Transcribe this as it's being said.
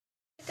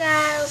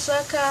guys,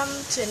 welcome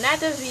to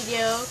another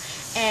video.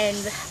 And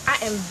I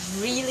am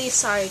really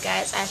sorry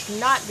guys, I've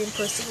not been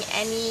posting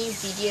any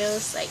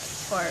videos like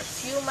for a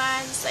few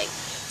months, like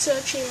 2 or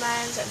 3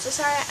 months. I'm so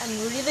sorry, I'm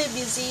really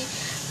busy,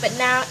 but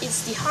now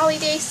it's the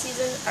holiday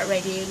season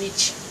already,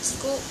 which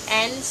school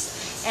ends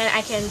and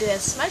I can do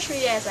as much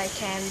video as I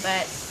can,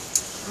 but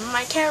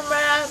my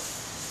camera,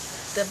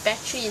 the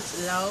battery is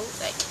low,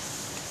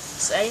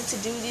 so I need to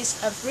do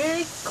this a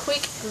really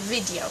quick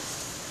video.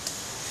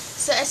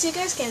 So as you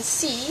guys can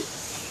see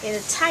in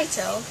the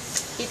title,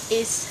 it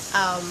is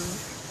a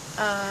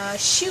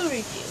shoe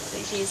review,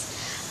 which is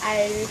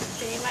I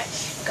pretty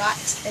much got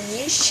a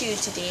new shoe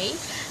today,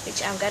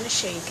 which I'm gonna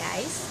show you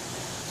guys.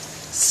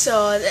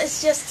 So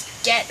let's just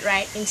get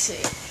right into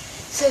it.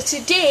 So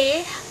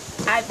today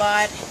I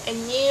bought a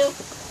new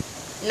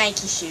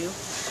Nike shoe,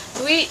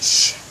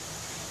 which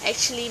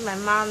actually my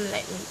mom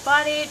let me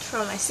bought it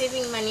from my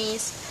saving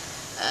monies.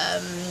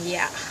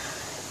 Yeah,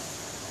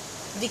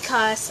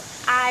 because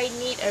I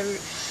need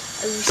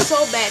so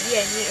badly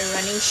I need a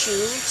running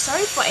shoe.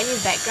 Sorry for any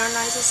background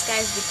noises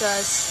guys,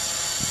 because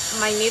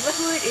my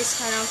neighborhood is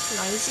kind of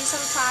noisy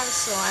sometimes,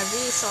 so I'm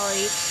really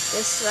sorry.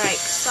 There's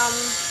like some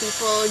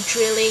people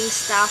drilling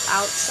stuff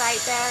outside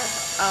there.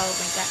 Oh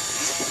my god.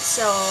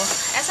 So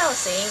as I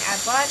was saying, I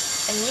bought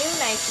a new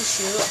Nike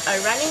shoe, a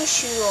running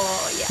shoe,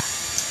 or yeah,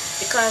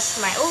 because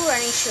my old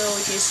running shoe,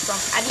 which is from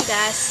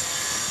Adidas,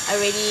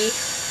 already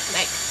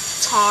like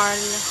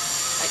torn.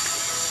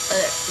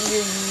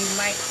 You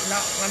might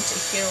not want to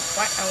hear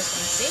what I was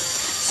going to say.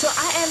 So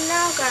I am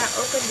now gonna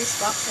open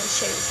this box and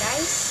show you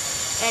guys.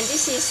 And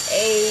this is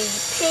a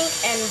pink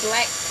and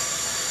black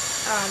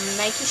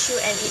Nike shoe,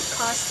 and it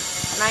cost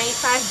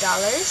 $95.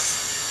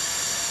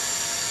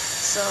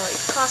 So it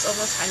cost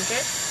almost 100.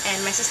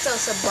 And my sister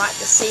also bought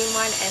the same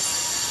one as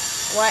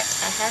what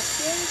I have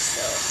here.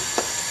 So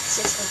let's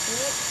just open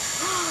it.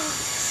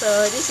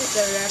 So this is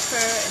the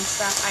wrapper and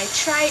stuff. I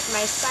tried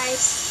my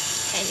size,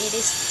 and it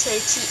is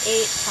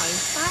 38.5.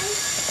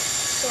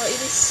 so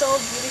it is so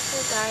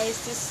beautiful guys.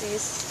 This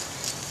is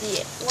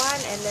the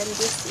one, and then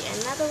this the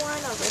another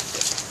one over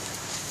here.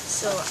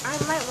 So I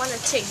might want to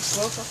take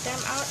both of them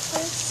out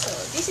first. So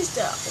this is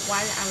the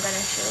one I'm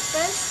gonna show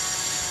first.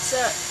 So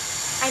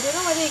I don't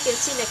know whether you can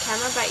see in the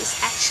camera, but it's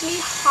actually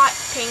hot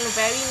pink,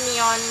 very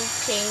neon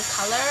pink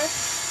color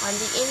on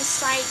the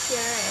inside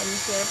here and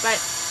here, but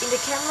in the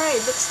camera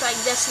it looks like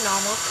just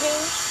normal pink.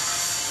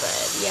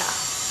 But yeah,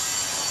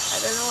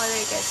 I don't know whether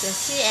you guys can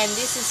see. And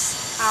this is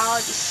how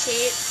the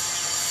shape,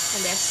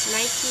 and there's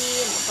Nike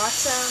in the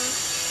bottom.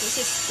 This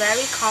is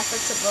very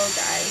comfortable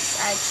guys.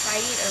 I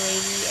tried it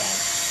already and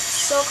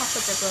so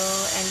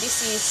comfortable. And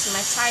this is, my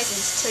size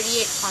is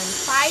 38.5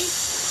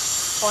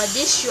 for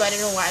this shoe. I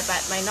don't know why, but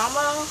my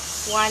normal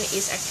one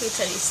is actually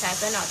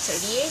 37 or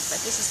 38,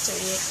 but this is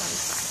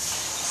 38.5.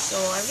 So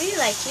I really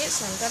like it,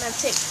 so I'm gonna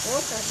take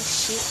both of the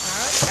shoes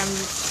out.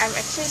 I'm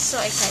actually so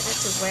excited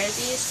to wear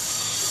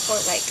this for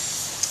like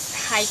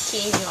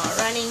hiking or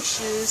running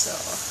shoes,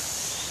 or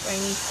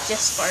wearing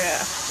just for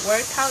a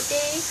workout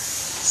day.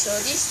 So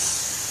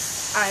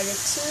these are the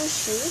 2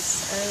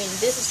 shoes. I mean,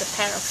 this is a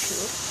pair of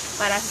shoes,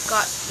 but I've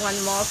got one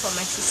more for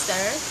my sister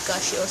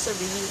because she also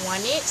really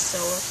want it. So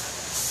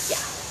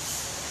yeah,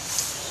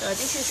 so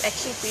this is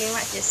actually pretty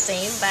much the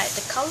same, but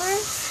the color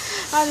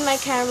on my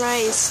camera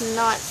is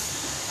not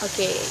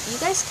okay. You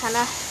guys kind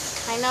of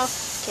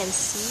can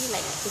see,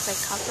 like if I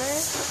cover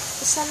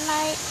the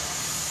sunlight,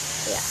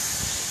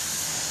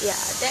 yeah,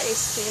 that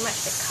is pretty much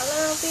the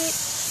color of it.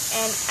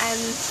 And I'm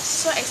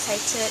so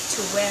excited to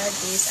wear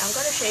this. I'm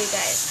gonna show you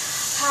guys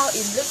how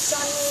it looks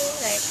on me,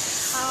 like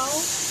how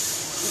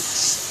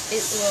it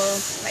will,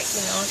 like,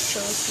 you know,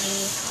 shows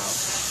me how.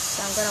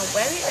 So I'm gonna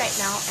wear it right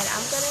now and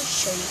I'm gonna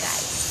show you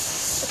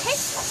guys. Okay,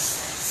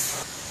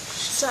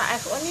 so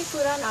I've only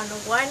put on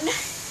one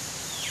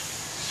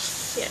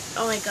here.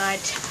 Oh my god,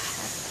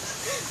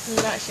 I'm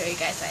not sure you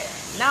guys like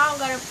that. Now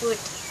I'm gonna put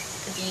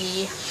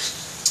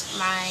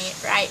my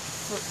right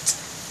foot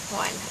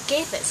one.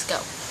 Okay, let's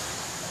go.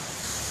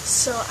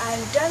 So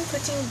I'm done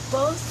putting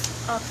both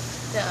of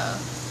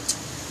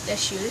the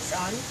shoes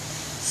on,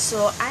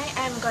 so I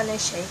am gonna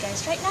show you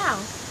guys right now.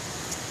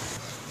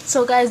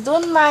 So guys,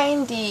 don't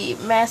mind the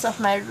mess of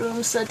my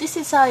room. So this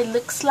is how it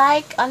looks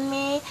like on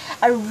me.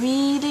 I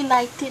really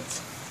liked it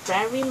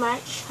very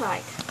much.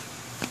 Like,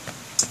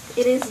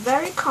 it is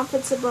very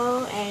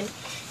comfortable, and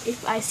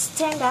if I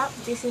stand up,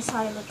 this is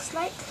how it looks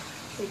like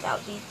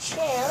without the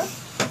chair.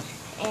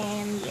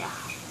 And yeah,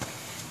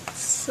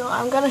 so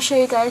I'm gonna show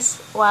you guys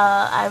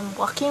while I'm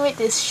walking with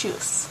these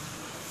shoes.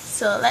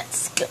 So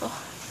let's go.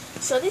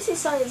 So this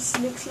is how it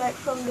looks like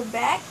from the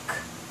back,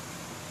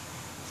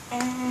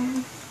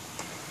 and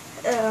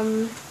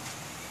the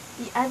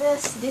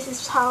others, this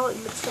is how it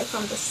looks like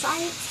from the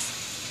sides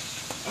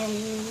and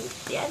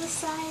the other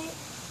side.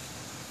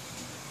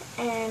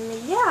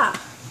 And yeah,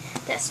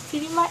 that's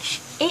pretty much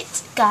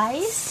it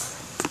guys.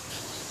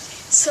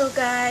 So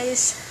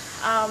guys,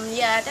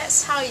 yeah,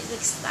 that's how it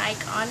looks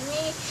like on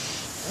me.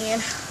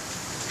 And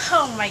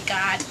oh my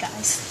god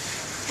guys,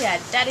 yeah,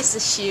 that is the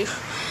shoe.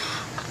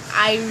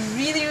 I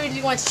really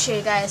want to show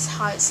you guys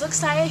how it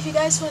looks like. If you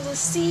guys want to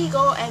see,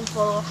 go and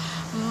follow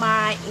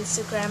my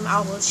Instagram. I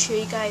will show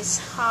you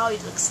guys how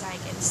it looks like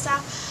and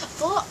stuff.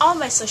 Follow all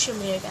my social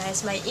media,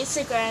 guys. My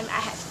Instagram,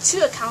 I have 2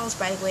 accounts,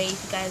 by the way,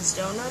 if you guys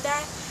don't know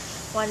that.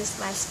 One is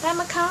my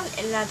spam account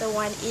and another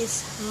one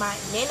is my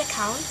main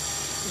account.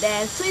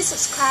 Then please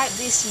subscribe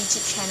this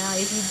YouTube channel.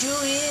 If you do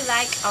really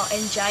like or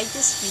enjoy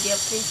this video,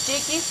 please do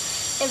give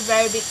a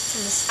very big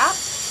thumbs up.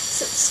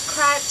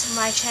 Subscribe to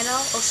my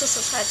channel. Also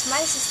subscribe to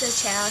my sister's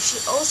channel.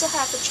 She also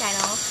have a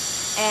channel.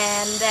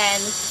 And then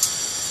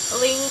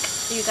link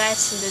you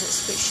guys in the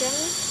description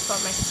for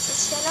my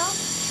sister's channel.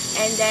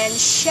 And then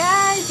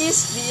share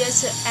this video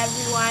to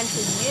everyone who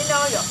you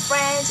know, your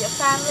friends, your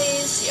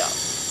families, your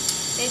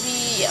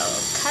maybe your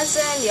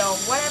cousin, your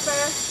whatever,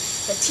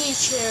 the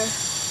teacher,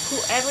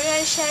 whoever you want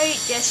to share it,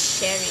 just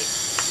share it.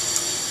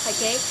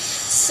 Okay,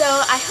 so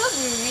I hope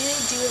you really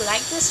do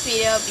like this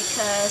video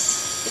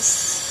because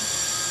it's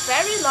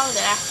very long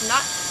that I've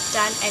not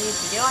done any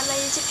video on my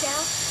YouTube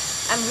channel.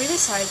 I'm really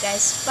sorry,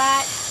 guys,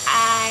 but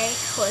I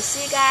will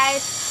see you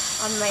guys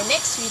on my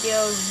next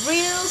video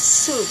real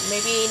soon.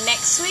 Maybe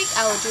next week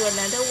I will do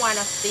another one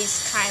of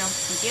these kind of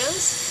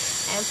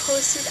videos and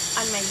post it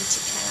on my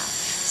YouTube channel.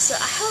 So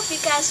I hope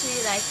you guys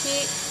really like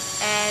it,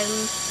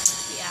 and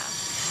yeah,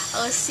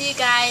 I will see you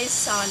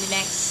guys on the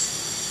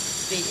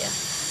next video.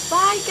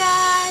 Bye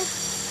guys.